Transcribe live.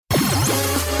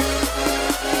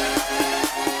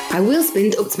I will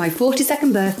spin up to my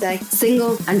 42nd birthday,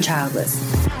 single and childless.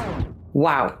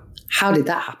 Wow, how did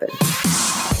that happen?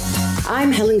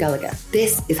 I'm Helen Gallagher.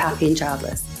 This is Happy and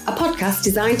Childless, a podcast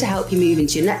designed to help you move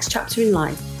into your next chapter in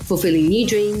life, fulfilling new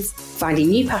dreams, finding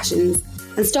new passions,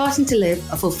 and starting to live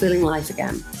a fulfilling life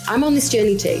again. I'm on this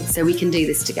journey too, so we can do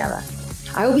this together.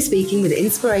 I will be speaking with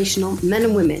inspirational men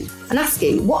and women and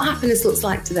asking what happiness looks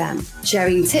like to them,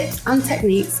 sharing tips and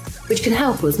techniques which can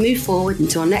help us move forward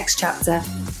into our next chapter,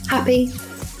 happy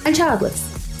and childless.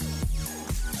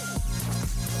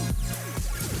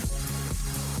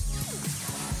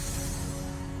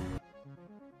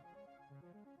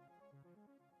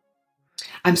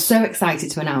 I'm so excited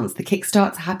to announce the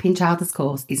Kickstart to Happy and Childless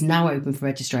course is now open for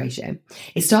registration.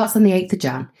 It starts on the 8th of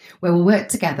Jan, where we'll work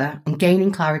together on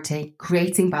gaining clarity,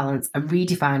 creating balance and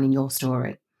redefining your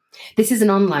story. This is an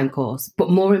online course, but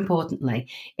more importantly,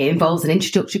 it involves an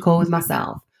introductory call with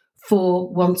myself, 4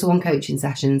 one-to-one coaching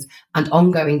sessions and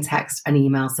ongoing text and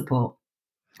email support.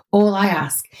 All I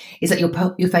ask is that you'll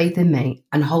put your faith in me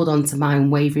and hold on to my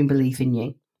unwavering belief in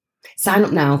you. Sign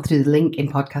up now through the link in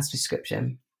podcast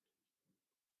description.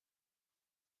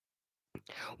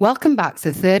 Welcome back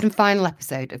to the third and final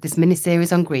episode of this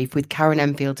mini-series on grief with Karen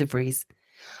Enfield de Vries.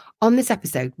 On this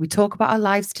episode, we talk about our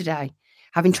lives today,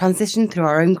 having transitioned through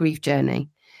our own grief journey,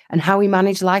 and how we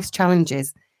manage life's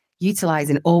challenges,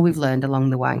 utilising all we've learned along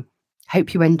the way.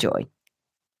 Hope you enjoy.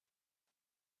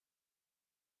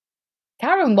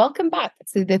 Karen, welcome back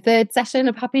to the third session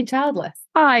of Happy and Childless.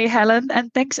 Hi, Helen,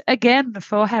 and thanks again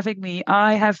for having me.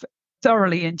 I have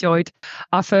thoroughly enjoyed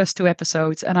our first 2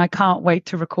 episodes, and I can't wait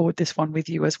to record this one with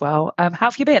you as well. How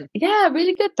have you been? Yeah,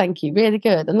 really good, thank you. Really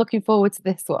good. I'm looking forward to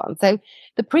this one. So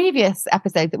the previous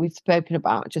episode that we've spoken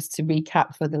about, just to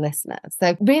recap for the listeners.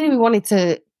 So really we wanted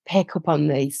to pick up on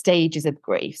the stages of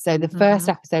grief. So the first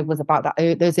episode was about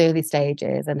those early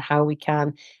stages and how we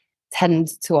can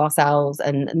tend to ourselves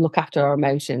and look after our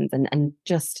emotions and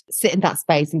just sit in that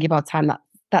space and give our time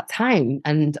that time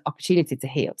and opportunity to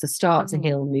heal, to start to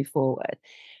heal and move forward.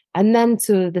 And then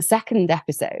to the second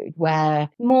episode, where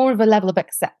more of a level of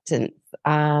acceptance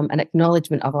and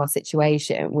acknowledgement of our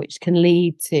situation, which can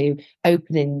lead to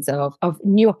openings of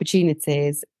new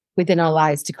opportunities within our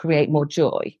lives to create more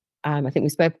joy. I think we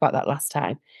spoke about that last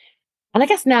time. And I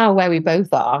guess now where we both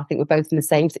are, I think we're both in the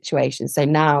same situation. So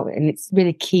now, and it's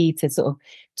really key to sort of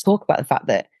talk about the fact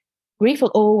that grief will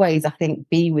always, I think,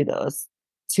 be with us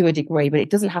to a degree, but it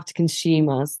doesn't have to consume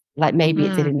us like maybe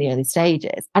it did in the early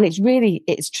stages. And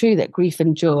it's true that grief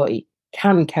and joy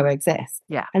can coexist.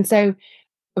 Yeah. And so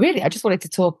really, I just wanted to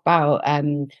talk about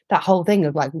that whole thing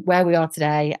of like where we are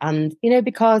today. And,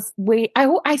 because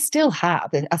I still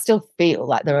feel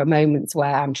like there are moments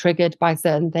where I'm triggered by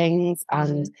certain things.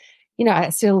 And, I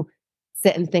still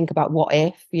sit and think about what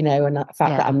if, and the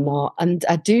fact that I'm not. And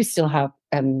I do still have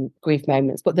grief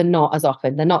moments, but they're not as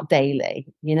often. They're not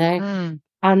daily,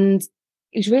 And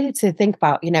it's really to think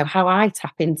about, how I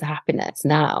tap into happiness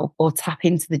now or tap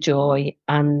into the joy,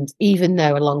 and even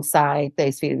though alongside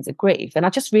those feelings of grief. And I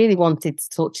just really wanted to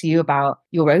talk to you about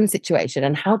your own situation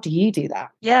and how do you do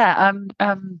that? Yeah,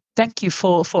 thank you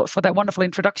for that wonderful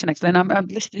introduction, actually. And I'm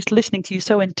just listening to you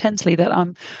so intensely that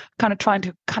I'm kind of trying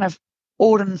to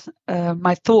order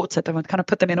my thoughts at them and kind of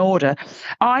put them in order.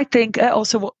 I think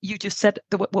also what you just said,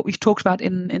 what we've talked about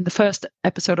in the first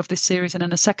episode of this series and in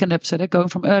the second episode, going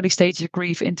from early stages of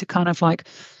grief into kind of like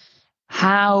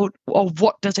how or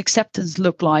what does acceptance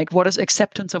look like? What does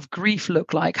acceptance of grief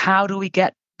look like? How do we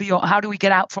get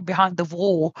out from behind the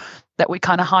wall that we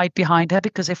kind of hide behind her?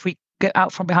 Because if we get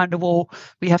out from behind the wall,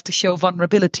 we have to show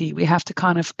vulnerability. We have to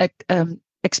kind of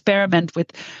experiment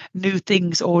with new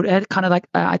things, or kind of like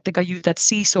I think I used that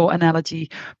seesaw analogy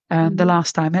the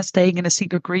last time, staying in a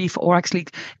seat of grief, or actually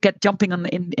jumping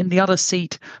in the other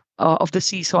seat of the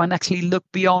seesaw and actually look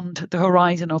beyond the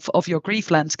horizon of your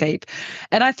grief landscape.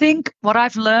 And I think what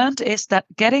I've learned is that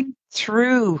getting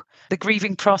through the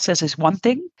grieving process is one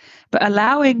thing, but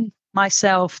allowing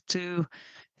myself to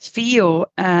feel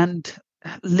and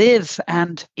live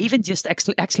and even just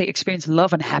actually experience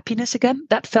love and happiness again,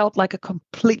 that felt like a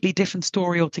completely different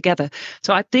story altogether.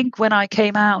 So I think when I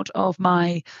came out of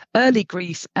my early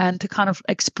grief and to kind of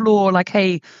explore like,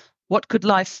 hey, what could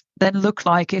life then look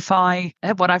like if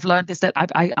what I've learned is that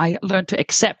I learned to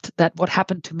accept that what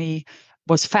happened to me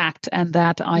was fact, and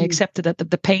that I accepted that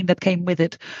the pain that came with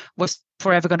it was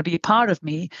forever going to be a part of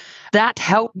me. That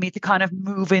helped me to kind of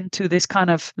move into this kind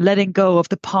of letting go of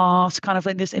the past, kind of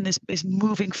in this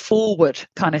moving forward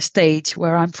kind of stage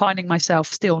where I'm finding myself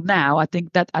still now. I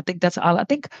think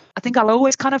I'll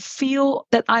always kind of feel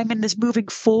that I'm in this moving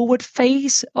forward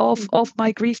phase of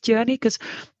my grief journey, because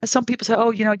some people say,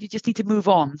 oh, you just need to move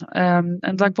on,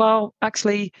 and like, well,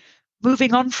 actually,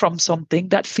 moving on from something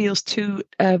that feels too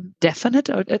definite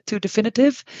or too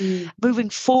definitive, moving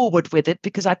forward with it,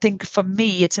 because I think for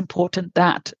me it's important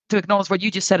that to acknowledge what you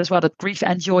just said as well, that grief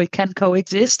and joy can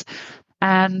coexist.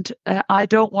 And I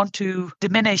don't want to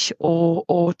diminish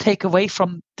or take away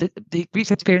from the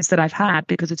grief experience that I've had,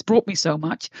 because it's brought me so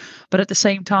much. But at the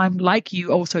same time, like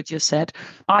you also just said,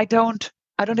 I don't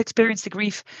experience the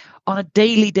grief on a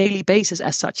daily basis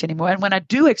as such anymore. And when I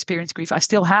do experience grief, I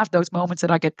still have those moments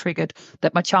that I get triggered,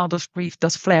 that my childhood grief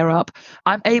does flare up.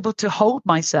 I'm able to hold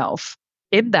myself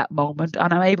in that moment,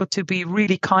 and I'm able to be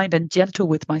really kind and gentle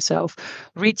with myself,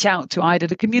 reach out to either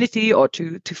the community or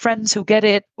to friends who get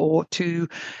it, or to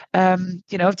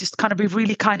just kind of be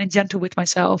really kind and gentle with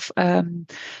myself,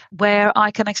 where I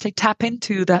can actually tap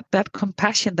into that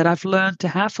compassion that I've learned to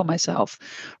have for myself,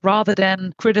 rather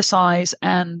than criticize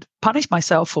and punish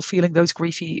myself for feeling those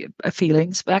griefy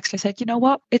feelings, but actually said, you know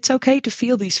what, it's okay to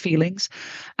feel these feelings,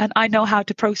 and I know how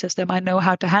to process them, I know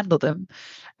how to handle them.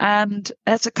 And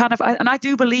that's a kind of, and I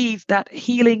do believe that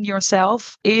healing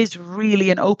yourself is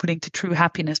really an opening to true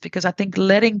happiness, because I think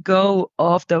letting go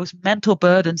of those mental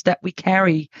burdens that we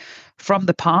carry from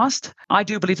the past, I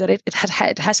do believe that it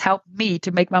has helped me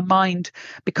to make my mind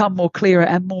become more clear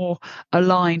and more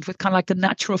aligned with kind of like the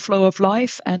natural flow of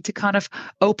life, and to kind of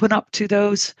open up to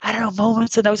those, I don't know,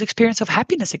 moments and those experiences of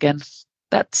happiness again.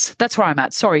 That's where I'm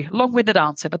at. Sorry, long-winded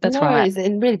answer, but that's where I'm at. It's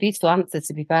a really beautiful answer,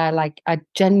 to be fair. Like, I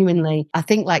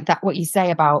think like that, what you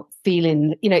say about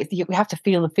feeling, we have to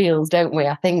feel the feels, don't we?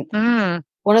 I think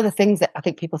one of the things that I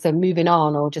think people say, moving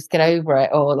on or just get over it,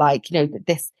 or like,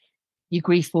 this, your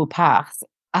grief will pass.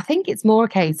 I think it's more a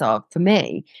case of, for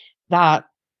me, that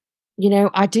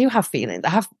I do have feelings. I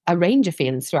have a range of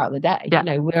feelings throughout the day.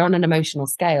 Yeah. We're on an emotional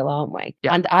scale, aren't we?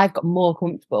 Yeah. And I've got more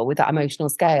comfortable with that emotional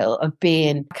scale of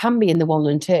I can be in the 1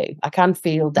 and 2. I can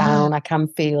feel down. I can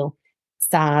feel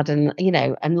sad, and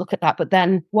and look at that. But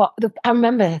then I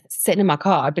remember sitting in my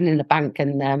car, I'd been in the bank,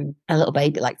 and a little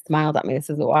baby like smiled at me. This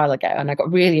was a while ago, and I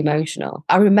got really emotional.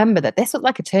 I remember that this was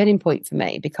like a turning point for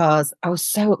me, because I was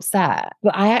so upset,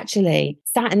 but I actually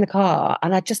sat in the car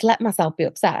and I just let myself be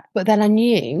upset. But then I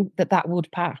knew that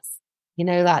would pass,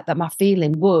 like that my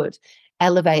feeling would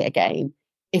elevate again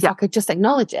if I could just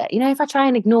acknowledge it. If I try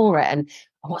and ignore it and,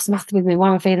 what's the matter with me? Why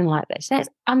am I feeling like this?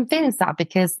 I'm feeling sad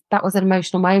because that was an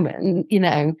emotional moment,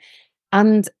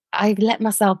 and I let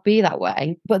myself be that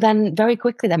way. But then very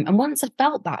quickly and once I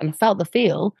felt that and I felt the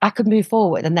feel, I could move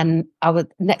forward. And then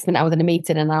next minute I was in a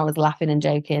meeting and I was laughing and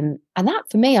joking. And that,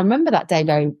 for me, I remember that day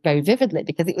very, very vividly,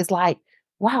 because it was like,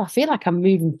 wow, I feel like I'm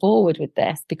moving forward with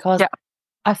this, because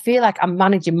I feel like I'm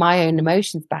managing my own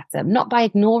emotions better, not by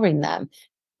ignoring them,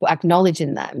 but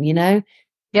acknowledging them,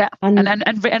 Yeah.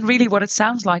 And really what it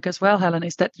sounds like as well, Helen,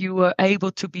 is that you were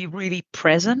able to be really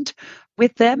present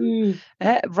with them,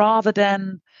 rather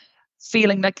than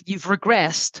feeling like you've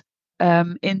regressed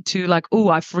into like, oh,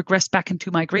 I've regressed back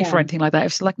into my grief or anything like that.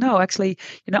 It's like, no, actually,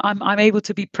 I'm able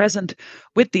to be present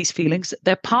with these feelings.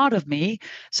 They're part of me.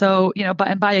 So,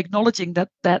 by acknowledging that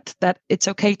it's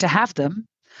okay to have them,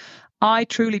 I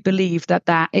truly believe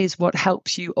that is what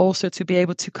helps you also to be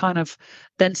able to kind of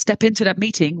then step into that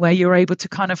meeting where you're able to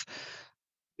kind of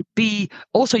be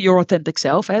also your authentic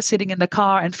self, sitting in the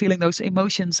car and feeling those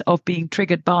emotions of being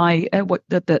triggered by what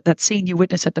that scene you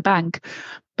witnessed at the bank,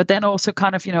 but then also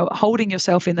kind of holding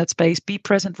yourself in that space, be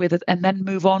present with it, and then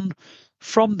move on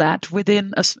from that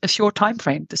within a short time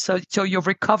frame. So your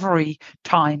recovery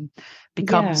time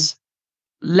becomes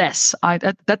less.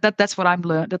 That's what I'm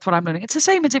learning. That's what I'm learning. It's the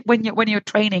same as when you're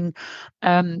training,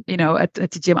 at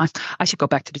the gym. I should go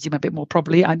back to the gym a bit more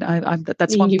probably.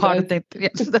 That's one part of the.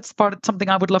 That's part of something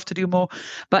I would love to do more.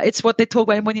 But it's what they talk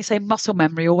about when you say muscle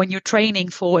memory, or when you're training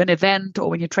for an event, or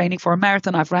when you're training for a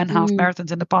marathon. I've ran half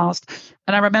marathons in the past,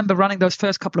 and I remember running those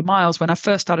first couple of miles when I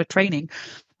first started training.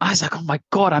 I was like, oh my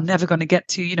God, I'm never going to get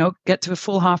to a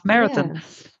full half marathon. Yeah.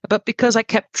 But because I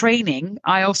kept training,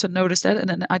 I also noticed that. And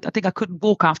then I think I couldn't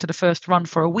walk after the first run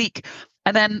for a week.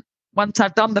 And then once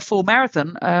I've done the full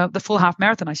marathon, the full half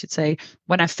marathon, I should say,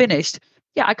 when I finished,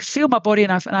 yeah, I could feel my body,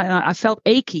 and I felt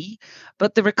achy,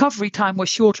 but the recovery time was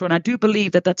shorter. And I do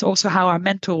believe that that's also how our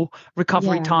mental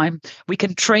recovery Yeah. time, we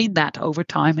can train that over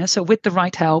time. And so with the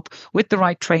right help, with the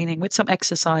right training, with some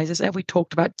exercises, and we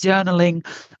talked about journaling,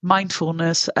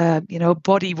 mindfulness,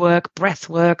 body work, breath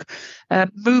work,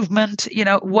 movement,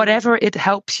 whatever it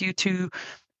helps you to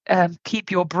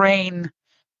keep your brain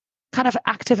kind of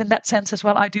active in that sense as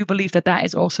well. I do believe that that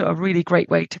is also a really great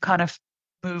way to kind of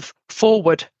move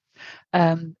forward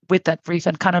with that grief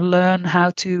and kind of learn how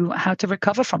to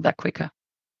recover from that quicker.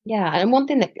 Yeah. And one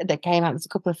thing that came out was a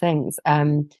couple of things,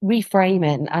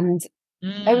 reframing. And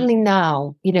Mm, only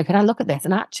now, can I look at this?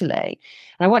 And actually,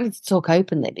 and I wanted to talk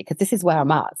openly because this is where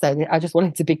I'm at. So I just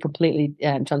wanted to be completely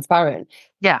transparent.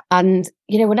 yeah. And,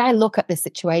 when I look at this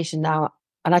situation now,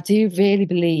 and I do really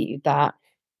believe that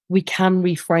we can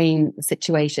reframe the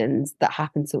situations that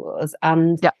happen to us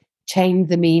and Yeah. change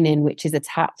the meaning which is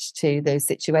attached to those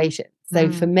situations. So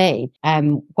for Mm, me,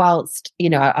 whilst,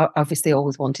 I obviously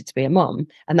always wanted to be a mum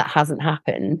and that hasn't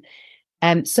happened,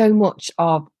 so much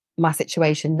of my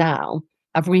situation now,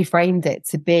 I've reframed it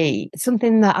to be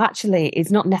something that actually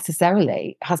is not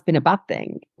necessarily has been a bad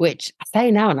thing, which I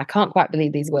say now, and I can't quite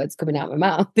believe these words coming out of my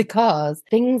mouth because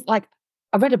things like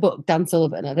I read a book, Dan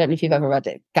Sullivan. I don't know if you've ever read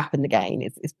it, Gap in the Gain.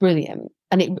 It's brilliant.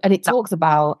 And it yeah. talks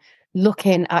about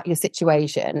looking at your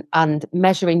situation and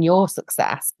measuring your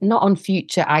success, not on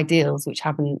future ideals which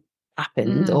haven't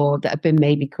happened Mm, or that have been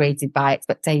maybe created by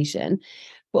expectation,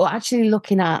 but actually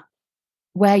looking at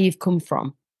where you've come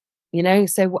from,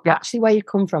 so yeah. actually where you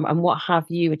come from and what have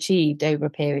you achieved over a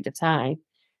period of time.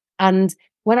 And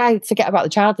when I forget about the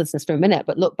childlessness for a minute,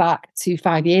 but look back to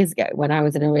 5 years ago when I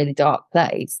was in a really dark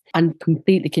place and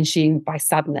completely consumed by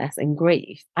sadness and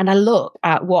grief, and I look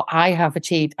at what I have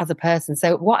achieved as a person.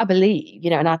 So what I believe,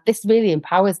 this really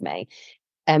empowers me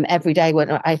every day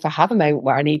if I have a moment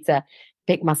where I need to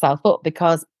pick myself up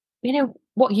because,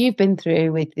 what you've been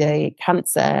through with the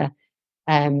cancer,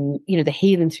 the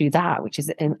healing through that, which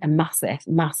is a massive,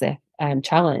 massive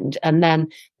challenge. And then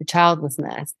the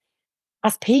childlessness.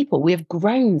 As people, we have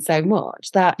grown so much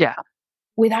that Yeah.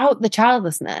 without the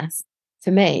childlessness,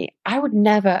 for me, I would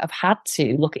never have had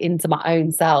to look into my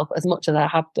own self as much as I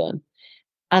have done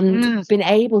and Mm, been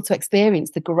able to experience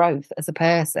the growth as a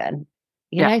person.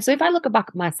 yeah. So if I look back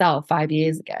at myself 5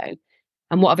 years ago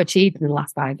and what I've achieved in the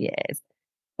last 5 years,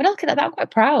 when I look at that, I'm quite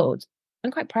proud.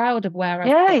 I'm quite proud of where I've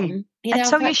Yay. come. And I'm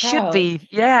so you quite should proud. be.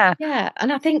 Yeah. Yeah,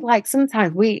 and I think like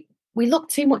sometimes we look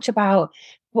too much about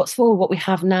what's for what we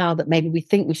have now that maybe we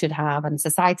think we should have and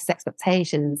society's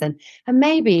expectations and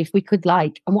maybe if we could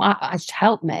and what has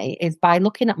helped me is by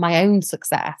looking at my own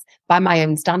success by my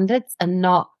own standards and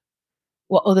not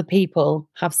what other people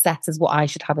have set as what I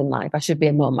should have in life. I should be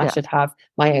a mum. I Yeah. should have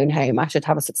my own home. I should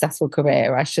have a successful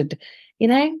career. I should, you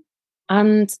know,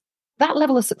 and that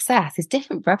level of success is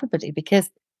different for everybody because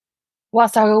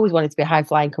whilst I always wanted to be a high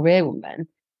flying career woman,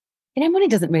 money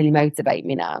doesn't really motivate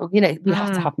me now. We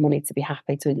have to Mm, have money to be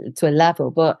happy to a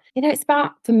level. But, it's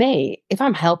about, for me, if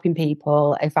I'm helping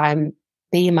people, if I'm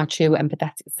being my true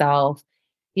empathetic self,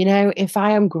 if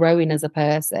I am growing as a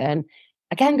person,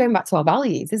 again, going back to our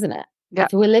values, isn't it? yeah.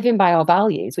 If we're living by our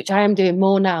values, which I am doing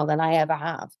more now than I ever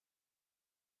have.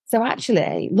 So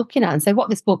actually looking at and so what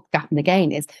this book, Gap in the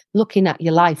Gain, is looking at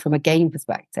your life from a game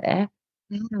perspective.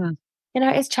 Mm.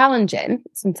 It's challenging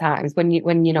sometimes when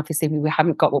obviously we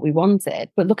haven't got what we wanted,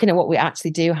 but looking at what we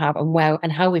actually do have and where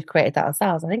and how we've created that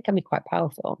ourselves, I think can be quite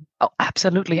powerful. Oh,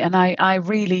 absolutely. And I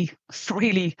really,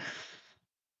 really,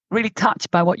 really touched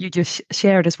by what you just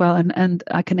shared as well. And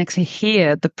I can actually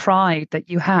hear the pride that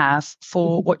you have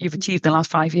for what you've achieved in the last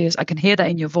 5 years. I can hear that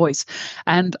in your voice.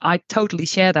 And I totally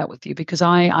share that with you because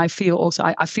I feel also,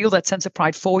 I feel that sense of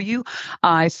pride for you.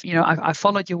 I've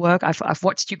followed your work. I've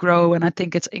watched you grow. And I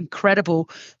think it's incredible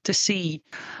to see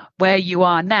where you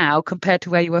are now compared to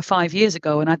where you were 5 years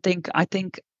ago. And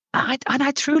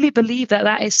I truly believe that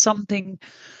that is something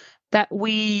that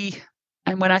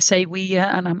and when I say we,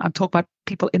 and I'm talking about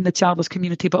people in the childless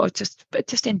community, but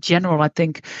just in general, I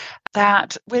think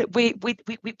that we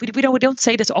don't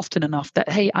say this often enough. That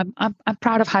hey, I'm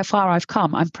proud of how far I've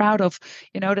come. I'm proud of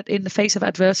that in the face of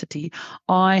adversity,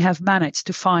 I have managed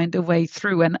to find a way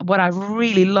through. And what I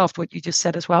really loved, what you just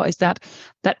said as well, is that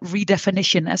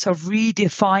redefinition, as of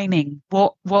redefining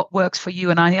what works for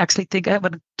you. And I actually think I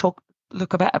want to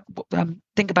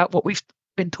think about what we've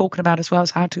been talking about as well as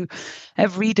how to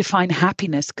redefine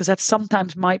happiness because that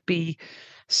sometimes might be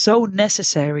so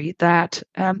necessary that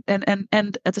and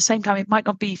at the same time it might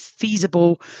not be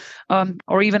feasible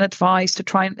or even advised to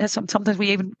try and sometimes we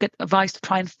even get advised to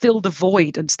try and fill the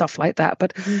void and stuff like that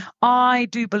but Mhm. I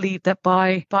do believe that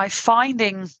by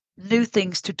finding new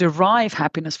things to derive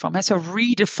happiness from. And so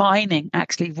redefining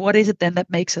actually what is it then that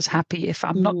makes us happy. If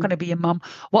I'm not going to be a mum,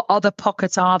 what other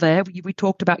pockets are there? We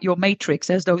talked about your matrix.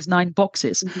 There's those 9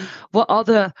 boxes. What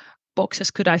other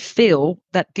boxes could I fill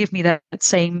that give me that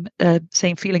same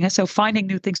feeling? And so finding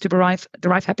new things to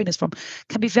derive happiness from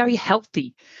can be very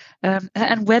healthy.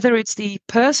 And whether it's the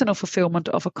personal fulfillment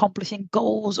of accomplishing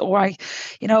goals, or I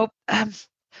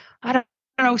don't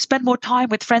know, spend more time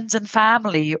with friends and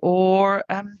family, or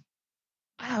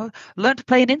learn to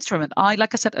play an instrument.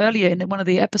 Like I said earlier in one of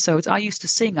the episodes, I used to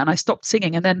sing and I stopped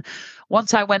singing. And then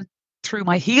once I went through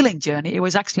my healing journey, it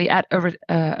was actually at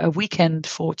a weekend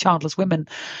for childless women.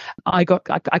 I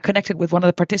connected with one of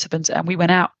the participants and we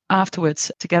went out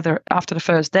afterwards together after the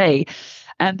first day.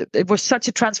 And it was such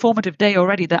a transformative day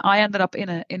already that I ended up in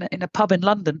a pub in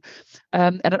London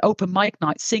at an open mic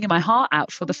night, singing my heart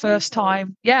out for the first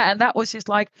time. Yeah, and that was just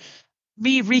like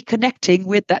me reconnecting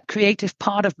with that creative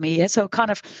part of me. And so kind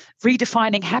of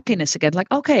redefining happiness again,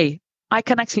 like, okay, I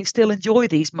can actually still enjoy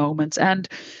these moments, and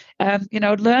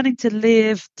learning to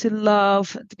live, to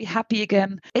love, to be happy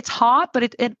again. It's hard,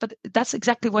 but but that's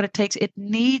exactly what it takes. It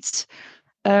needs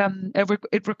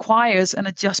it requires an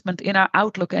adjustment in our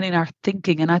outlook and in our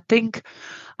thinking. And I think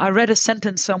I read a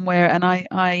sentence somewhere, and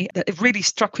it really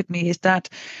struck with me, is that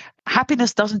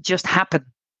happiness doesn't just happen.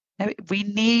 We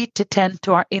need to tend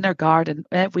to our inner garden.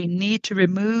 We need to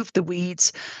remove the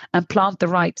weeds and plant the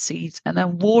right seeds, and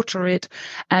then water it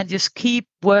and just keep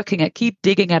working it, keep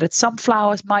digging at it. Some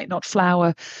flowers might not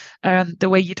flower the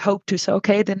way you'd hope to. So,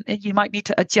 okay, then you might need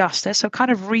to adjust. So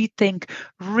kind of rethink,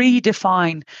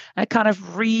 redefine, and kind of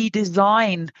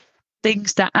redesign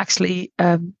things that actually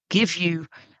give you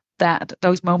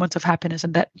those moments of happiness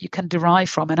and that you can derive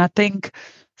from. And I think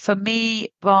for me,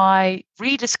 by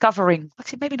rediscovering,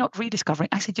 actually maybe not rediscovering,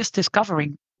 actually just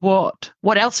discovering what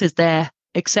else is there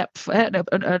except for,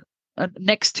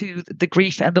 next to the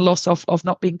grief and the loss of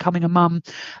not becoming a mum,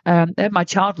 and my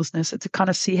childlessness, to kind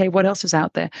of see, hey, what else is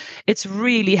out there? It's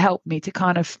really helped me to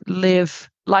kind of live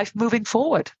life moving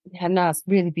forward. Yeah, no, it's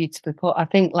really beautifully put. I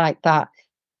think like that.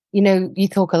 You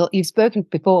talk a lot. You've spoken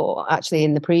before, actually,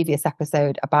 in the previous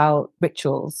episode about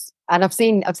rituals, and I've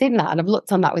seen that, and I've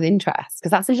looked on that with interest,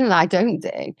 because that's something that I don't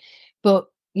do. But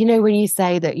when you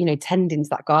say that, tending to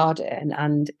that garden,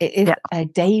 and it is a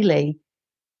daily.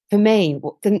 For me,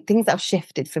 things that have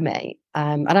shifted for me,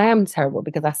 and I am terrible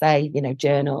because I say,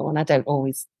 journal, and I'm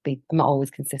not always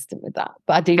consistent with that,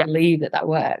 but I do believe that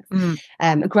works.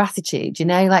 Gratitude,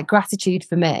 like gratitude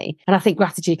for me, and I think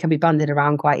gratitude can be bandied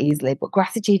around quite easily, but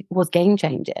gratitude was game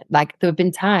changing. Like, there have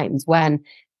been times when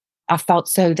I felt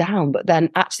so down, but then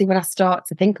actually when I start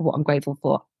to think of what I'm grateful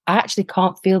for, I actually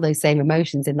can't feel those same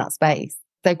emotions in that space.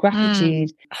 So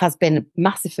gratitude has been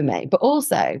massive for me. But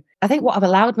also, I think what I've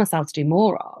allowed myself to do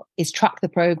more of is track the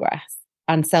progress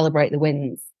and celebrate the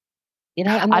wins. And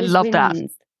I love that.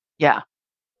 Yeah.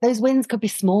 Those wins could be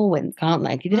small wins, can't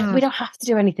they? We don't have to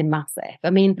do anything massive. I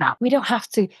mean, we don't have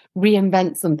to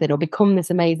reinvent something or become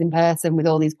this amazing person with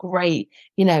all these great,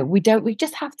 we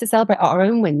just have to celebrate our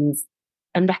own wins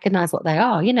and recognize what they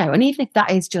are, and even if that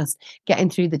is just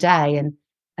getting through the day and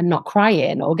not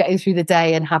crying, or getting through the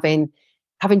day and having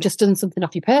just done something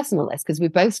off your personal list, because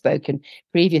we've both spoken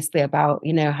previously about,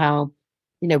 how,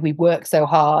 we work so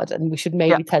hard, and we should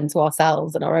maybe tend to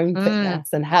ourselves and our own fitness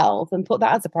and health, and put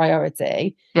that as a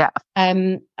priority. Yeah.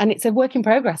 And it's a work in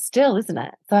progress still, isn't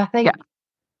it? So I think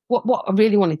what I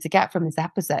really wanted to get from this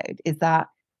episode is that,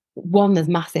 one, there's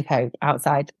massive hope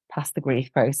outside past the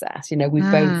grief process. We've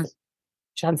both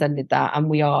transcended that, and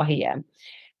we are here.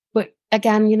 But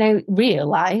again, real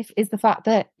life is the fact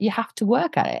that you have to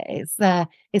work at it.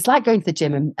 It's like going to the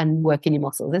gym and working your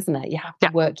muscles, isn't it? You have to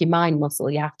work your mind muscle.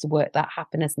 You have to work that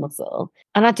happiness muscle.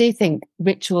 And I do think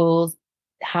rituals,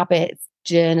 habits,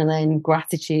 journaling,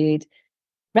 gratitude,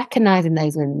 recognizing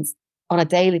those wins on a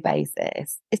daily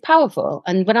basis is powerful.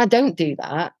 And when I don't do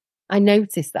that, I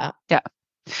notice that.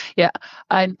 Yeah.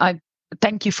 I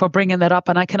thank you for bringing that up.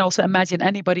 And I can also imagine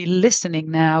anybody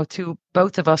listening now to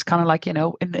both of us, kind of like,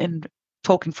 in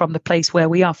talking from the place where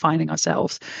we are finding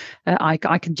ourselves. I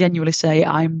can genuinely say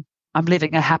I'm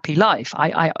living a happy life.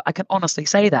 I can honestly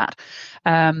say that.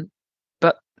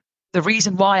 But the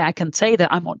reason why I can say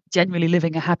that I'm not genuinely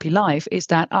living a happy life is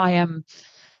that I am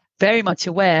very much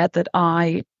aware that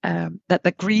that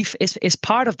the grief is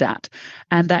part of that,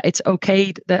 and that it's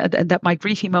okay that my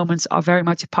griefy moments are very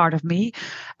much a part of me,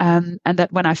 and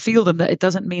that when I feel them, that it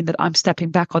doesn't mean that I'm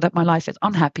stepping back or that my life is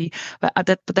unhappy, but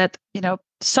that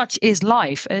such is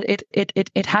life.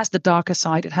 It has the darker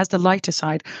side, it has the lighter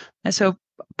side, and so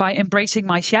by embracing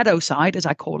my shadow side, as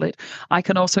I call it, I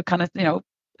can also kind of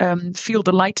feel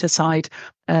the lighter side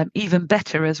even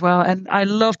better as well. And I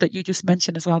love that you just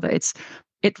mentioned as well that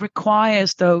it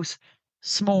requires those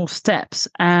small steps.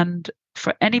 And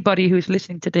for anybody who's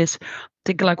listening to this,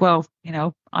 think like, well,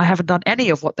 I haven't done any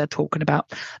of what they're talking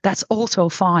about. That's also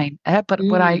fine. But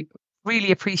what I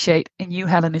really appreciate in you,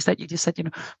 Helen, is that you just said,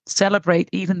 celebrate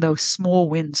even those small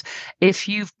wins. If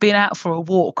you've been out for a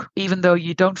walk, even though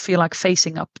you don't feel like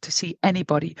facing up to see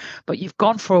anybody, but you've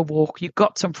gone for a walk, you've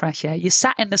got some fresh air, you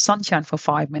sat in the sunshine for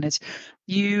 5 minutes,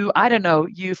 I don't know,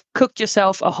 you've cooked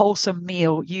yourself a wholesome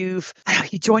meal, you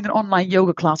joined an online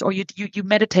yoga class, or you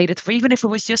meditated for, even if it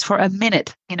was just for a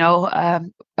minute,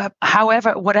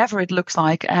 however, whatever it looks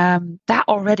like, that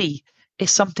already is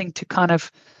something to kind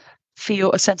of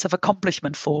feel a sense of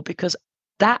accomplishment for, because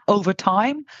that over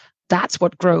time, that's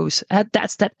what grows.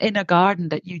 That's that inner garden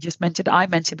that you just mentioned. I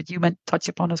mentioned, but you meant touch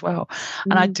upon as well.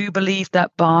 And I do believe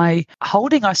that by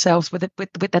holding ourselves with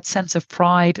that sense of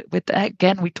pride,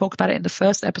 again, we talked about it in the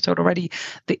first episode already,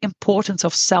 the importance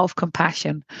of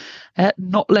self-compassion,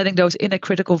 not letting those inner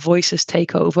critical voices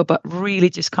take over, but really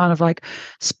just kind of like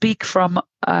speak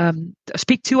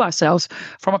to ourselves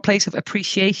from a place of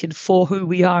appreciation for who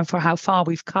we are and for how far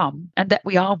we've come, and that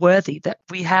we are worthy, that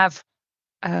we have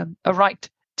a right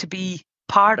to be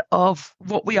part of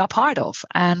what we are part of.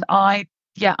 And I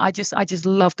just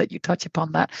love that you touch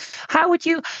upon that. How would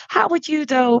you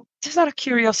though, just out of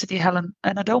curiosity, Helen,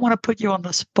 and I don't want to put you on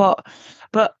the spot,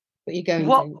 but you're going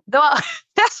to. No,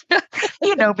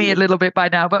 you know me a little bit by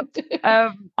now, but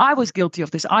I was guilty of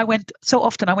this. I went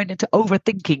into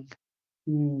overthinking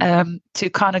to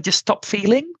kind of just stop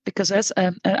feeling, because there's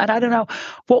and I don't know,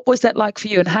 what was that like for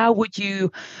you, and how would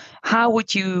you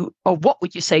or what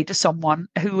would you say to someone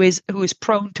who is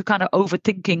prone to kind of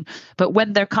overthinking, but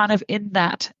when they're kind of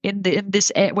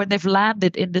when they've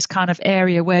landed in this kind of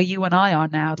area where you and I are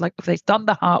now, like if they've done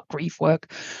the heart grief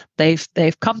work,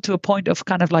 they've come to a point of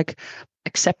kind of like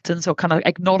acceptance, or kind of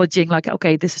acknowledging like,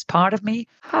 okay, this is part of me.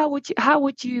 How would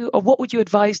you or what would you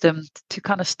advise them to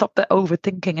kind of stop the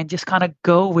overthinking and just kind of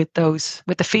go with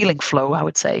the feeling flow, I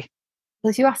would say?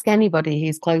 Well, if you ask anybody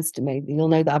who's close to me, you'll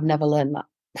know that I've never learned that.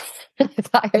 That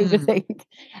I overthink.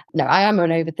 No, I am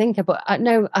an overthinker, but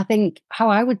I think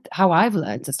how I've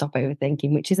learned to stop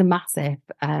overthinking, which is a massive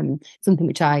something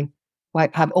which I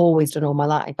have always done all my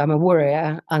life. I'm a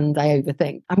worrier and I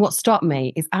overthink. And what stopped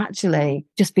me is actually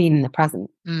just being in the present,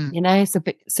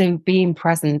 so being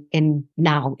present in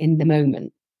now, in the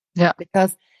moment. Yeah.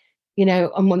 Because,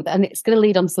 and it's going to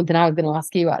lead on to something I was going to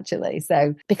ask you actually.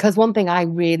 So, because one thing I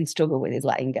really struggle with is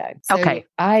letting go. So okay.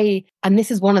 And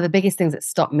this is one of the biggest things that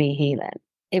stopped me healing.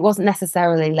 It wasn't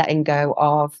necessarily letting go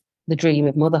of the dream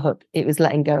of motherhood. It was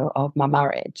letting go of my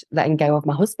marriage, letting go of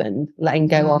my husband, letting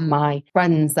go of my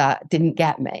friends that didn't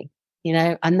get me,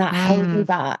 and that held me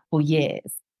back for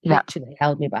years, literally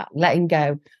held me back, letting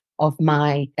go of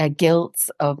my guilt,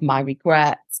 of my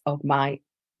regrets,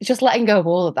 just letting go of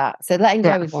all of that. So letting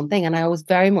go is one thing. And I was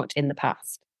very much in the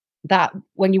past. That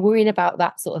when you're worrying about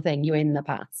that sort of thing, you're in the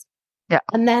past. Yeah.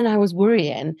 And then I was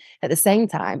worrying at the same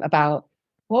time about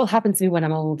what will happen to me when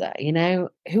I'm older,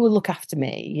 who will look after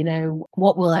me,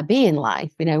 what will I be in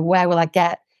life, where will I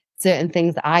get certain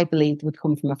things that I believed would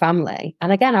come from a family.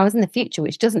 And again, I was in the future,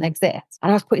 which doesn't exist.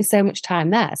 And I was putting so much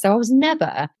time there. So I was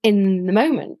never in the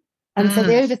moment. And so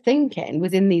the overthinking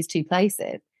was in these two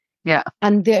places. Yeah.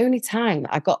 And the only time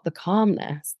I got the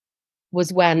calmness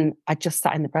was when I just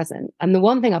sat in the present. And the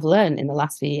one thing I've learned in the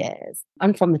last few years,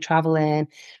 and from the traveling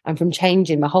and from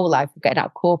changing my whole life, getting out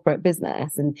of corporate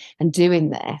business and doing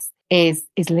this, is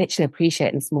literally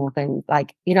appreciating small things.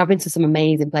 Like, I've been to some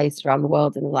amazing places around the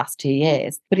world in the last 2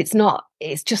 years, but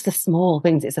it's just the small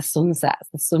things. It's the sunsets,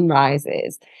 the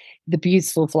sunrises, the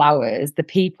beautiful flowers, the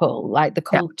people, like the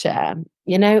culture,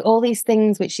 all these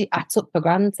things which I took for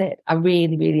granted, I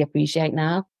really, really appreciate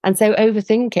now. And so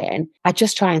overthinking, I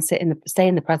just try and stay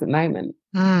in the present moment.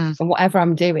 And whatever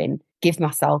I'm doing, give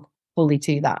myself fully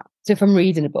to that. So if I'm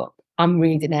reading a book, I'm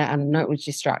reading it and not with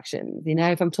distractions.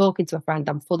 If I'm talking to a friend,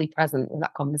 I'm fully present with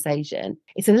that conversation.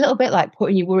 It's a little bit like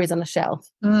putting your worries on a shelf.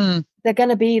 They're going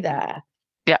to be there.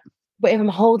 Yeah. But if I'm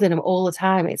holding them all the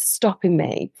time, it's stopping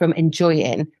me from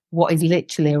enjoying what is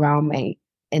literally around me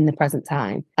in the present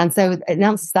time. And so in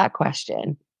answer to that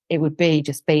question, it would be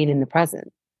just being in the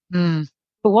present.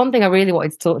 But one thing I really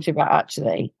wanted to talk to you about,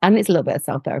 actually, and it's a little bit of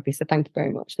self-therapy, so thank you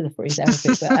very much for the free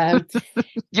therapy. But,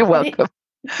 you're welcome.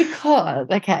 Because,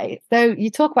 so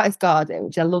you talk about this garden,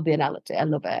 which I love the analogy, I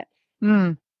love it.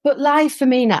 But life for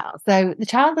me now, so the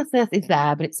childlessness is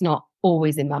there, but it's not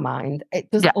always in my mind.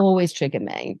 It doesn't always trigger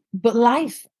me, but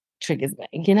life triggers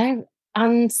me,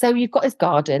 And so you've got this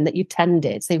garden that you've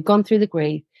tended. So you've gone through the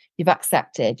grief, you've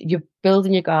accepted, you're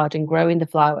building your garden, growing the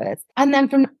flowers, and then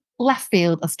from left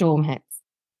field, a storm hits.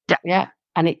 Yeah. Yeah.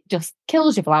 And it just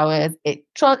kills your flowers.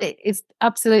 It's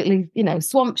absolutely,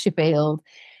 swamps your field.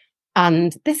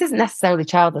 And this isn't necessarily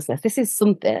childlessness. This is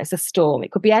something, it's a storm.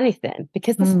 It could be anything,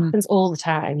 because this happens all the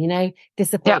time,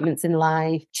 disappointments in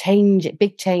life,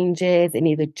 big changes in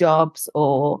either jobs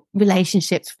or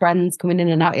relationships, friends coming in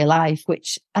and out of your life,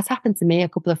 which has happened to me. A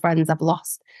couple of friends I've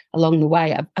lost along the way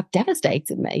have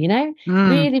devastated me,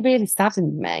 really, really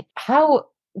saddened me.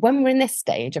 When we're in this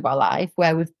stage of our life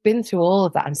where we've been through all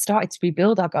of that and started to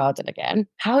rebuild our garden again,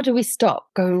 how do we stop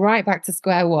going right back to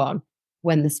square one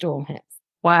when the storm hits?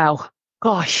 Wow.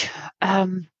 Gosh. I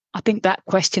think that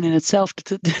question in itself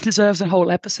deserves a whole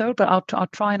episode, but I'll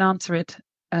try and answer it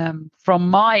from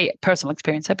my personal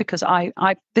experience, because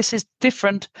this is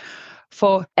different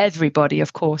for everybody,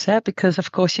 of course, because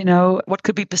of course, what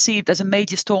could be perceived as a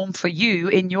major storm for you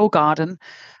in your garden,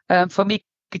 for me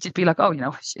could just be like, oh,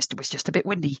 it was just a bit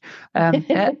windy,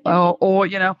 or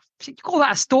you call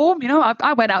that a storm?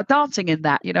 I went out dancing in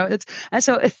that,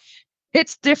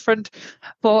 it's different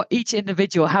for each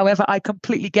individual. However, I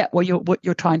completely get what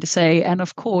you're trying to say. And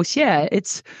of course,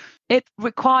 it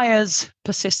requires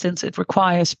persistence. It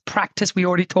requires practice. We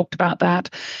already talked about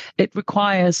that. It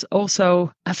requires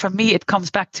also, for me, it comes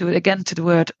back to the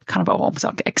word kind of almost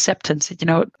like acceptance.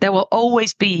 There will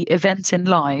always be events in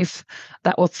life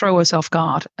that will throw us off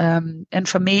guard. And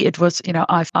for me, it was,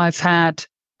 I've had,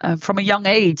 from a young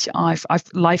age,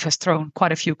 life has thrown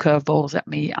quite a few curveballs at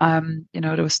me.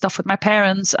 There was stuff with my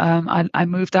parents. I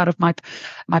moved out of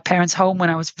my parents' home when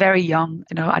I was very young.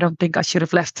 I don't think I should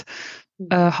have left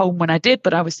home when I did,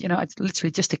 but I was, literally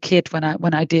just a kid when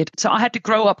I did. So I had to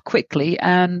grow up quickly.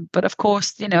 But of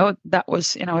course, that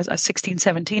was, I was 16,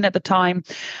 17 at the time.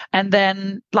 And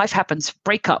then life happens,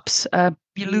 breakups,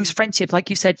 you lose friendships.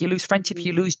 Like you said, you lose friendships,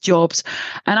 you lose jobs.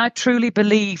 And I truly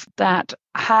believe that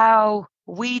how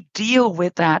we deal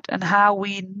with that and how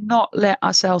we not let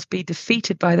ourselves be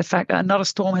defeated by the fact that another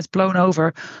storm has blown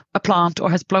over a plant or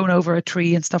has blown over a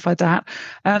tree and stuff like that.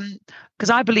 Because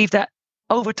I believe that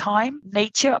over time,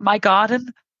 nature, my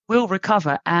garden, will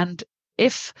recover. And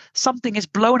if something is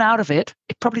blown out of it,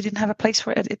 it probably didn't have a place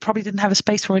for it. It probably didn't have a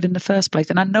space for it in the first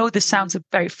place. And I know this sounds a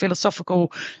very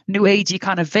philosophical, new agey,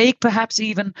 kind of vague, perhaps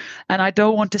even. And I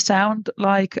don't want to sound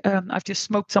like I've just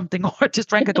smoked something or just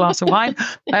drank a glass of wine.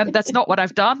 That's not what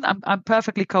I've done. I'm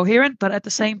perfectly coherent, but at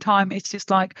the same time, it's just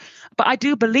like, but I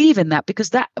do believe in that, because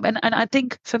that, and I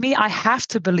think for me, I have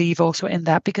to believe also in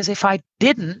that, because if I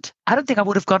didn't, I don't think I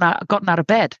would have gotten out of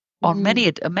bed on many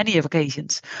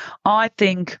occasions. I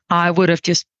think I would have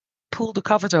just pulled the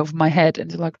covers over my head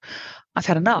and like, I've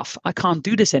had enough. I can't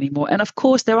do this anymore. And of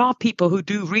course, there are people who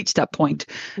do reach that point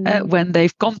when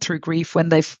they've gone through grief, when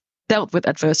they've dealt with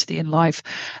adversity in life.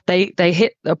 They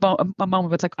hit a moment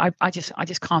where it's like, I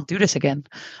just can't do this again.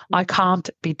 I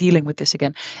can't be dealing with this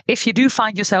again. If you do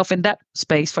find yourself in that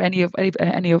space, for any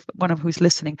of one of who's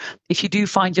listening, if you do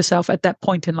find yourself at that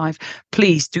point in life,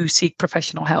 please do seek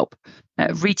professional help.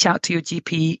 Reach out to your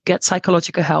GP, get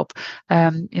psychological help,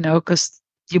 because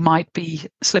you might be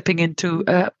slipping into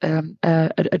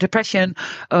a depression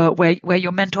where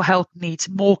your mental health needs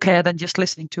more care than just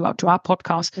listening to our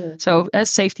podcast. Yeah. So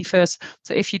as safety first.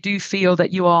 So if you do feel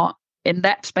that you are in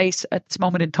that space at this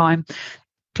moment in time,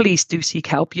 please do seek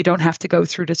help. You don't have to go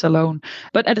through this alone.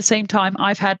 But at the same time,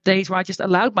 I've had days where I just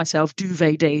allowed myself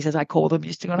duvet days, as I call them,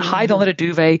 just to hide under the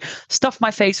duvet, stuff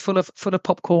my face full of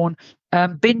popcorn,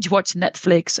 binge watch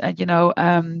Netflix,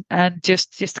 and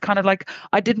just kind of like,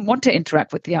 I didn't want to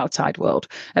interact with the outside world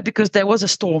because there was a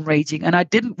storm raging, and I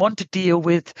didn't want to deal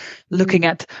with looking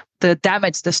at the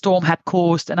damage the storm had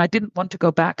caused, and I didn't want to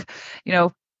go back,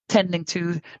 tending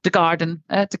to the garden,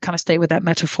 to kind of stay with that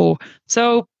metaphor.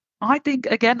 So I think,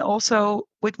 again, also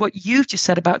with what you've just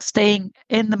said about staying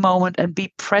in the moment and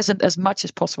be present as much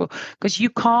as possible, because you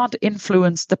can't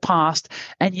influence the past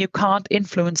and you can't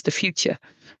influence the future.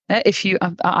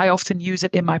 I often use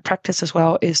it in my practice as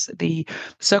well, is the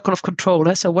circle of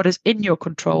control. So what is in your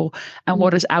control and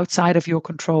what is outside of your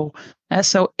control.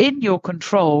 So in your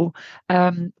control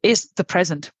is the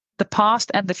present. The past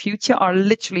and the future are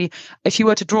literally, if you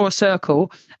were to draw a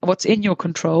circle, what's in your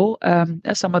control,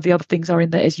 some of the other things are in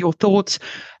there, is your thoughts,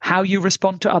 how you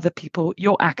respond to other people,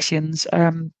 your actions,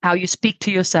 how you speak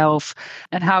to yourself,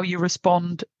 and how you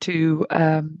respond to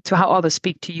how others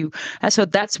speak to you. And so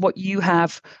that's what you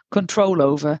have control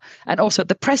over. And also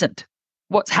the present.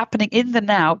 What's happening in the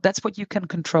now, that's what you can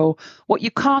control. What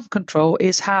you can't control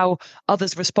is how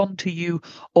others respond to you,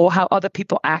 or how other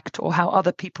people act, or how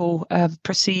other people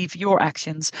perceive your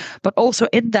actions. But also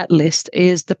in that list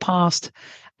is the past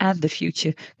and the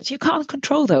future, because you can't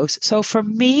control those. So for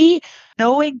me,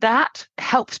 knowing that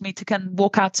helps me to can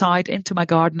walk outside into my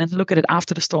garden and look at it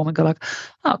after the storm and go like,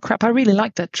 oh crap, I really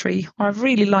like that tree, or I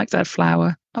really like that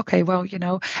flower. Okay, well,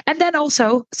 and then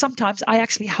also sometimes I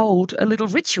actually hold a little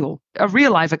ritual, a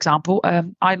real life example.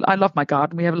 I love my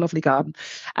garden. We have a lovely garden,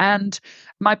 and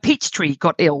my peach tree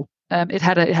got ill. It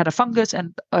had a fungus,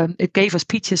 and it gave us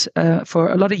peaches for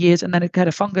a lot of years, and then it had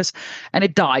a fungus, and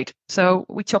it died. So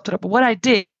we chopped it up. But what I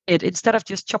did, instead of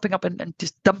just chopping up and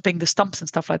just dumping the stumps and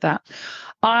stuff like that,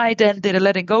 I then did a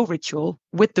letting go ritual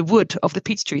with the wood of the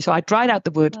peach tree. So I dried out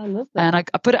the wood, I love that. and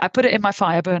I put it in my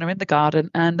fire burner in the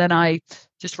garden, and then I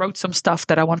just wrote some stuff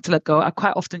that I wanted to let go. I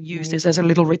quite often use this as a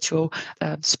little ritual.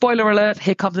 Spoiler alert,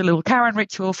 here comes a little Karen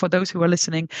ritual for those who are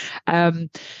listening.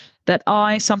 That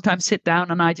I sometimes sit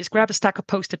down and I just grab a stack of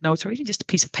post-it notes, or even just a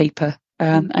piece of paper,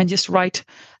 and just write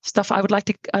stuff I'd like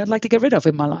to get rid of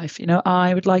in my life.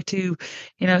 I would like to,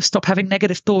 stop having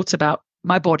negative thoughts about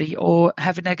my body, or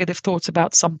have negative thoughts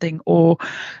about something, or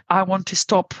I want to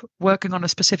stop working on a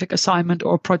specific assignment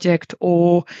or project,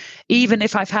 or even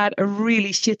if I've had a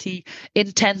really shitty,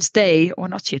 intense day, or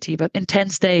not shitty, but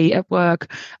intense day at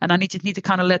work, and I need to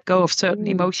kind of let go of certain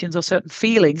emotions or certain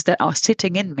feelings that are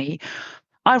sitting in me.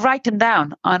 I write them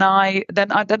down, and I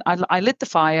lit the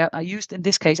fire. In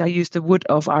this case, I used the wood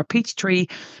of our peach tree,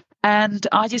 and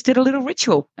I just did a little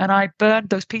ritual, and I burned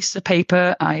those pieces of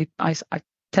paper. I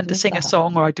tend to sing a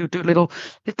song, or I do a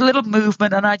little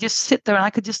movement, and I just sit there and I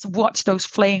could just watch those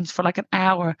flames for like an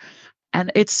hour,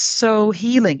 and it's so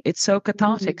healing. It's so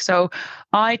cathartic. So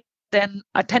I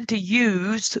tend to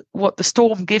use what the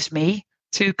storm gives me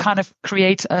to kind of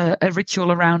create a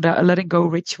ritual around a letting go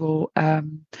ritual,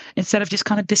 instead of just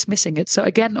kind of dismissing it. So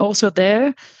again, also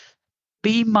there,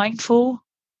 be mindful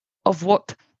of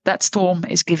what that storm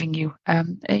is giving you.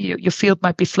 Your field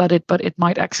might be flooded, but it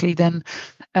might actually then,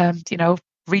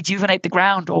 rejuvenate the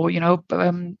ground, or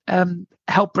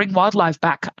help bring wildlife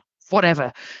back,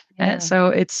 whatever. So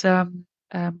it's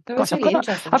gosh, really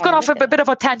I've gone off a bit of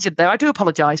a tangent there. I do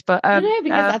apologize, but no,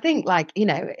 because I think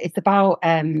it's about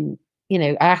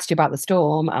I asked you about the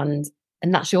storm, and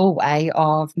that's your way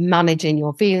of managing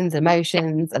your feelings,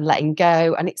 emotions, and letting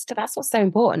go. And that's what's so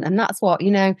important. And that's what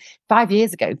 5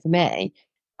 years ago for me,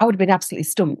 I would have been absolutely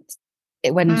stumped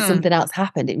when something else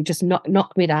happened. It would just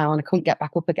knock me down. I couldn't get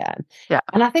back up again. Yeah.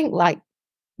 And I think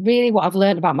really what I've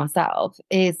learned about myself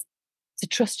is to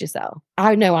trust yourself.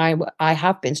 I know I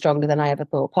have been stronger than I ever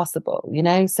thought possible,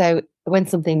 so when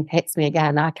something hits me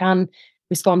again, I can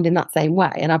respond in that same way.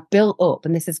 And I've built up,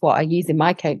 and this is what I use in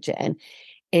my coaching,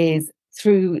 is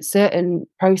through certain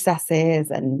processes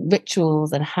and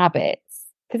rituals and habits,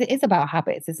 because it is about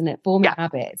habits, isn't it? Forming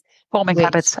habits. Forming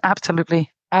habits,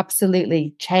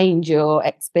 absolutely change your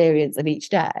experience of each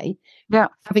day. Yeah.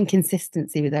 Having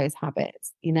consistency with those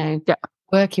habits,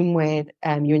 working with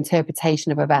your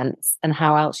interpretation of events and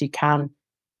how else you can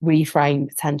reframe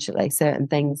potentially certain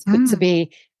things, but to be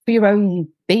for your own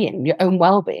being, your own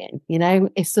well-being.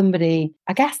 If somebody,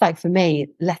 I guess, for me,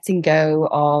 letting go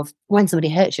of when somebody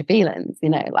hurts your feelings,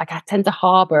 I tend to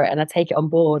harbor it and I take it on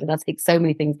board, and I take so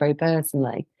many things very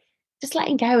personally. Just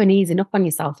letting go and easing up on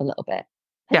yourself a little bit,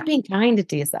 and being kinder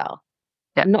to yourself,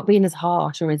 and not being as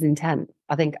harsh or as intense.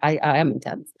 I think I am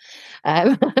intense,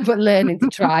 but learning to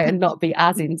try and not be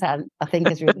as intense, I think,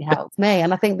 has really helped me.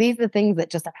 And I think these are the things that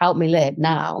just have helped me live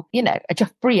now, a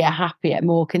just freer, happier,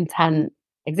 more content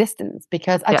existence,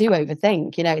 because I do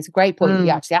overthink. It's a great point that you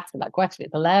actually asked me that question.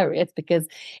 It's hilarious, because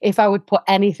if I would put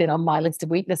anything on my list of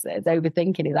weaknesses,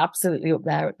 overthinking is absolutely up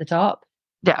there at the top.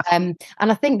 And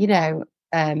I think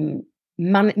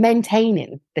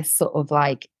maintaining this sort of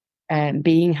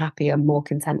being happier and more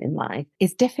content in life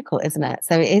is difficult, isn't it?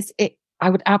 So I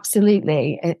would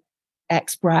absolutely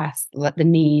express the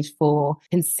need for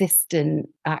consistent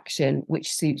action which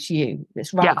suits you,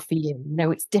 that's right for you.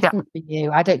 It's different for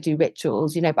you. I don't do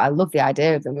rituals, but I love the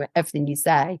idea of them, everything you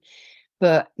say.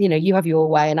 But you have your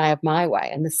way and I have my way,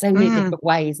 and there's so many different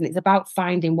ways, and it's about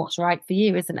finding what's right for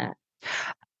you, isn't it?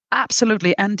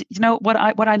 Absolutely. And what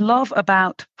I love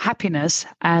about happiness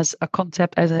as a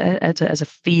concept, as a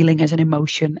feeling, as an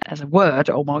emotion, as a word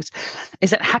almost,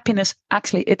 is that happiness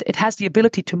actually it has the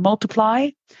ability to multiply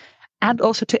and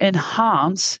also to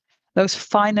enhance those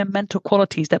finer mental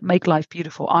qualities that make life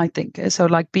beautiful, I think. So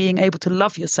being able to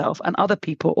love yourself and other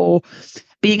people, or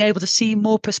being able to see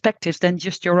more perspectives than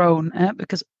just your own,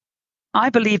 because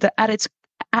I believe that at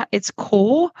its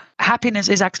core, happiness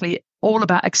is actually all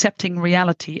about accepting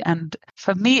reality. And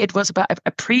for me, it was about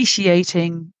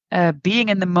appreciating being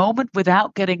in the moment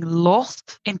without getting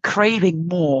lost in craving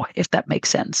more, if that makes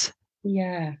sense.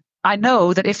 Yeah. I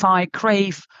know that if I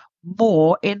crave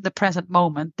more in the present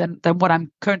moment than what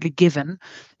I'm currently given,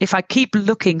 if I keep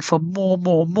looking for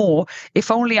more,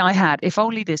 if only I had, if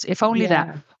only this, if only that,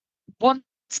 Yeah. once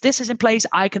this is in place,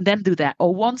 I can then do that.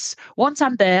 Or once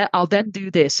I'm there, I'll then do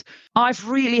this. I've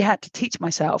really had to teach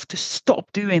myself to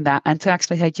stop doing that and to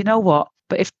actually say, you know what?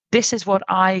 But if this is what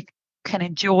I can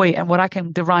enjoy and what I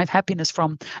can derive happiness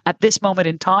from at this moment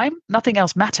in time, nothing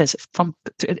else matters to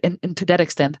that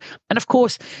extent. And of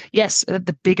course, yes,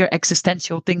 the bigger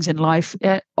existential things in life,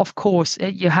 of course,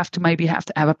 you have to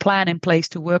have a plan in place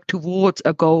to work towards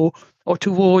a goal or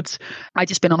towards. I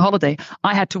just been on holiday.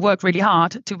 I had to work really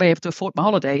hard to be able to afford my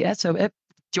holiday. Yeah, so.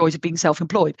 Joys of being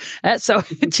self-employed. So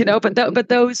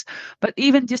but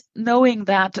even just knowing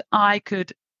that I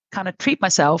could kind of treat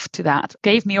myself to that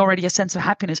gave me already a sense of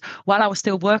happiness while I was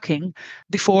still working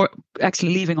before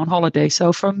actually leaving on holiday.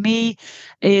 So for me,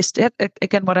 is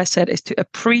again what I said is to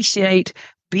appreciate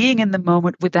being in the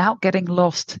moment without getting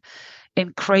lost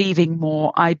in craving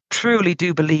more. I truly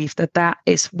do believe that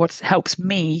is what helps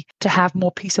me to have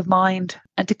more peace of mind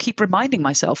and to keep reminding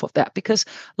myself of that, because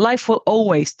life will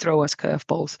always throw us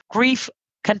curveballs. Grief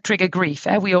can trigger grief.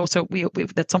 We also we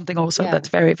that's something also that's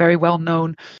very, very well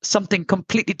known. Something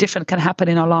completely different can happen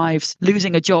in our lives.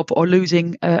 Losing a job or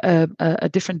losing a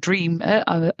different dream.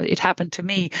 It happened to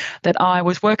me that I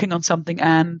was working on something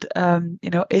and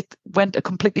it went a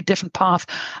completely different path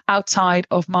outside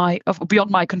of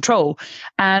beyond my control,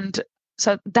 and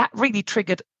so that really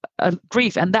triggered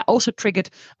grief, and that also triggered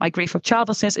my grief of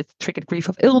childlessness. It triggered grief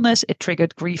of illness. It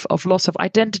triggered grief of loss of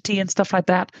identity and stuff like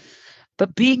that.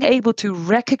 But being able to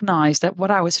recognize that what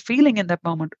I was feeling in that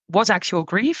moment was actual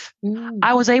grief,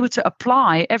 I was able to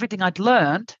apply everything I'd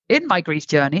learned in my grief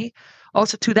journey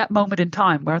also to that moment in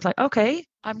time where it's like, okay,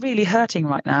 I'm really hurting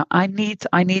right now. I need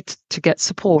to get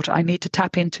support. I need to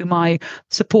tap into my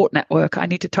support network. I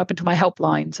need to tap into my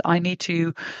helplines. I need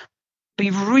to be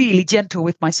really gentle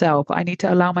with myself. I need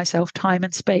to allow myself time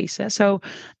and space. So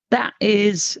that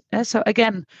is, so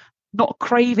again, not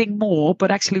craving more,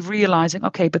 but actually realizing,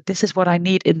 okay, but this is what I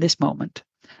need in this moment.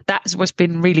 That's what's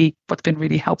been really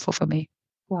helpful for me.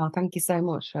 Well, thank you so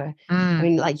much for. I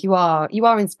mean, like you are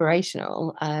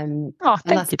inspirational. Oh,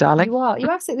 thank you, darling. You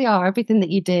absolutely are. Everything that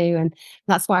you do, and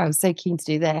that's why I was so keen to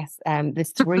do this.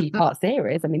 This 3-part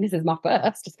series. I mean, this is my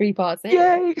first 3-part series.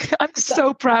 Yay! I'm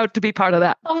so proud to be part of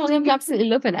that. Oh, I'm absolutely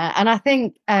loving it, and I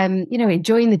think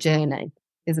enjoying the journey,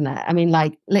 isn't it? I mean,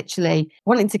 like literally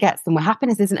wanting to get somewhere.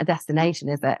 Happiness isn't a destination,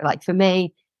 is it? Like for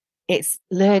me, it's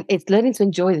learning to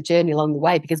enjoy the journey along the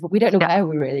way, because we don't know where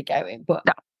we're really going, but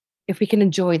if we can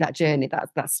enjoy that journey,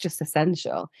 that's just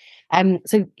essential.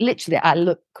 So literally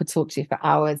could talk to you for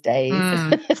hours, days.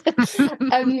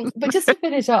 But just to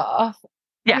finish off,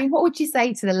 I mean, what would you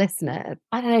say to the listener?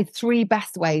 I don't know, 3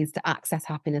 best ways to access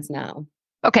happiness now.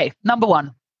 Okay, number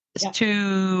 1 is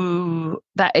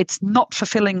that it's not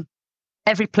fulfilling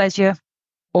every pleasure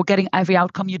or getting every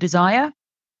outcome you desire.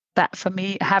 That for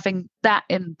me, having that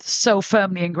so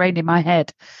firmly ingrained in my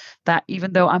head, that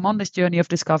even though I'm on this journey of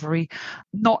discovery,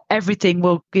 not everything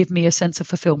will give me a sense of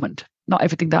fulfillment, not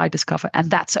everything that I discover, and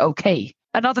that's okay.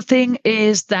 Another thing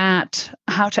is that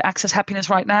how to access happiness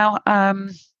right now,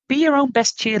 be your own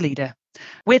best cheerleader.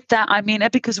 With that, I mean,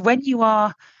 because when you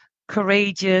are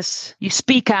courageous, you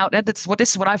speak out, and this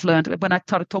is what I've learned when I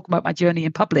started talking about my journey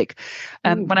in public.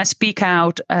 When I speak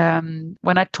out,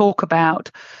 when I talk about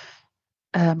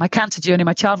my cancer journey,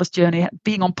 my childless journey,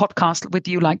 being on podcast with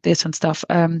you like this and stuff,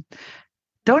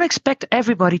 don't expect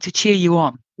everybody to cheer you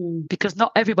on, because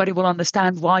not everybody will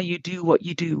understand why you do what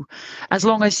you do. As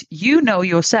long as you know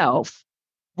yourself,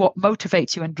 what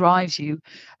motivates you and drives you,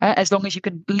 as long as you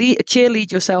can cheerlead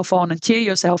yourself on and cheer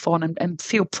yourself on and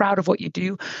feel proud of what you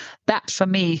do, that for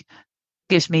me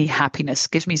gives me happiness,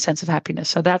 gives me a sense of happiness.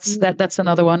 So that's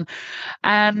another one.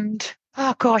 And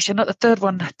oh gosh, another third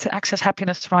one to access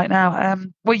happiness right now.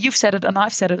 Well, you've said it and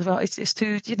I've said it as well. It's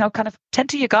to, kind of tend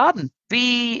to your garden.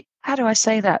 How do I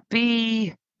say that?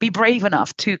 Be brave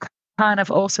enough to kind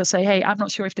of also say, hey, I'm not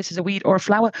sure if this is a weed or a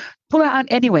flower. Pull it out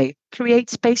anyway.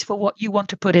 Create space for what you want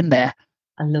to put in there.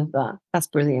 I love that. That's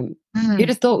brilliant. You'd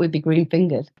have thought we'd be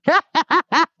green-fingered. I'm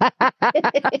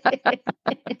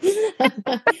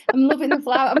loving the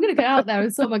flower. I'm going to go out there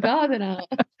and sort my garden out.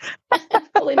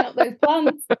 Pulling up those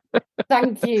plants.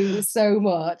 Thank you so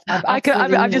much.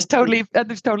 I'm just totally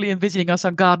envisioning us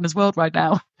on Gardener's World right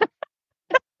now.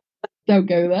 Don't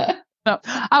go there. No,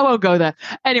 I won't go there.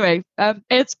 Anyway,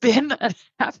 it's been an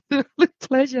absolute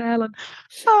pleasure, Helen.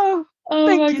 Oh,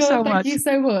 thank you so much. Thank you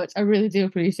so much. I really do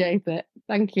appreciate it.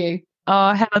 Thank you.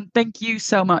 Helen, thank you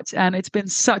so much, and it's been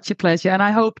such a pleasure. And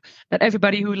I hope that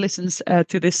everybody who listens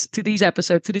to these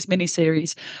episodes, to this mini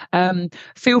series,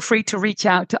 feel free to reach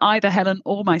out to either Helen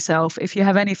or myself if you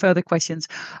have any further questions.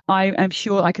 I am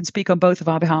sure I can speak on both of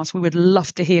our behalves. We would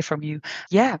love to hear from you.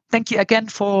 Yeah, thank you again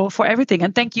for everything,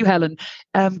 and thank you, Helen.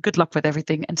 Good luck with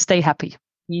everything, and stay happy.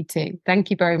 You too.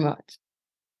 Thank you very much.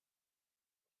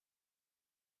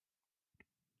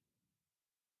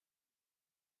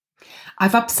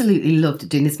 I've absolutely loved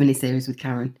doing this mini-series with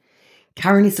Karen.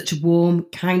 Karen is such a warm,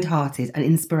 kind-hearted and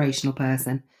inspirational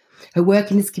person. Her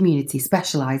work in this community,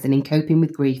 specialising in coping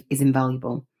with grief, is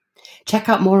invaluable. Check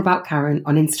out more about Karen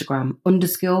on Instagram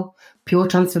 _Pure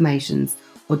Transformations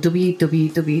or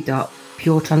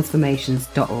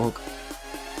www.puretransformations.org.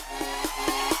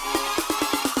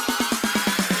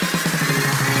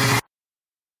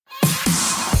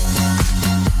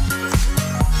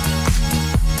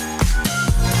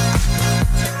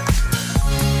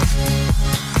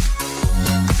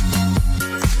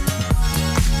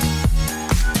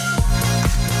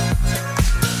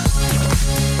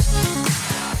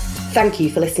 Thank you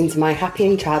for listening to my Happy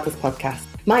and Childless podcast.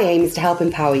 My aim is to help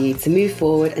empower you to move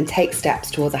forward and take steps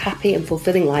towards a happy and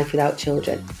fulfilling life without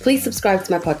children. Please subscribe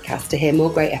to my podcast to hear more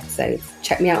great episodes.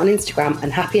 Check me out on Instagram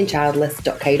and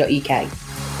happyandchildless.co.uk.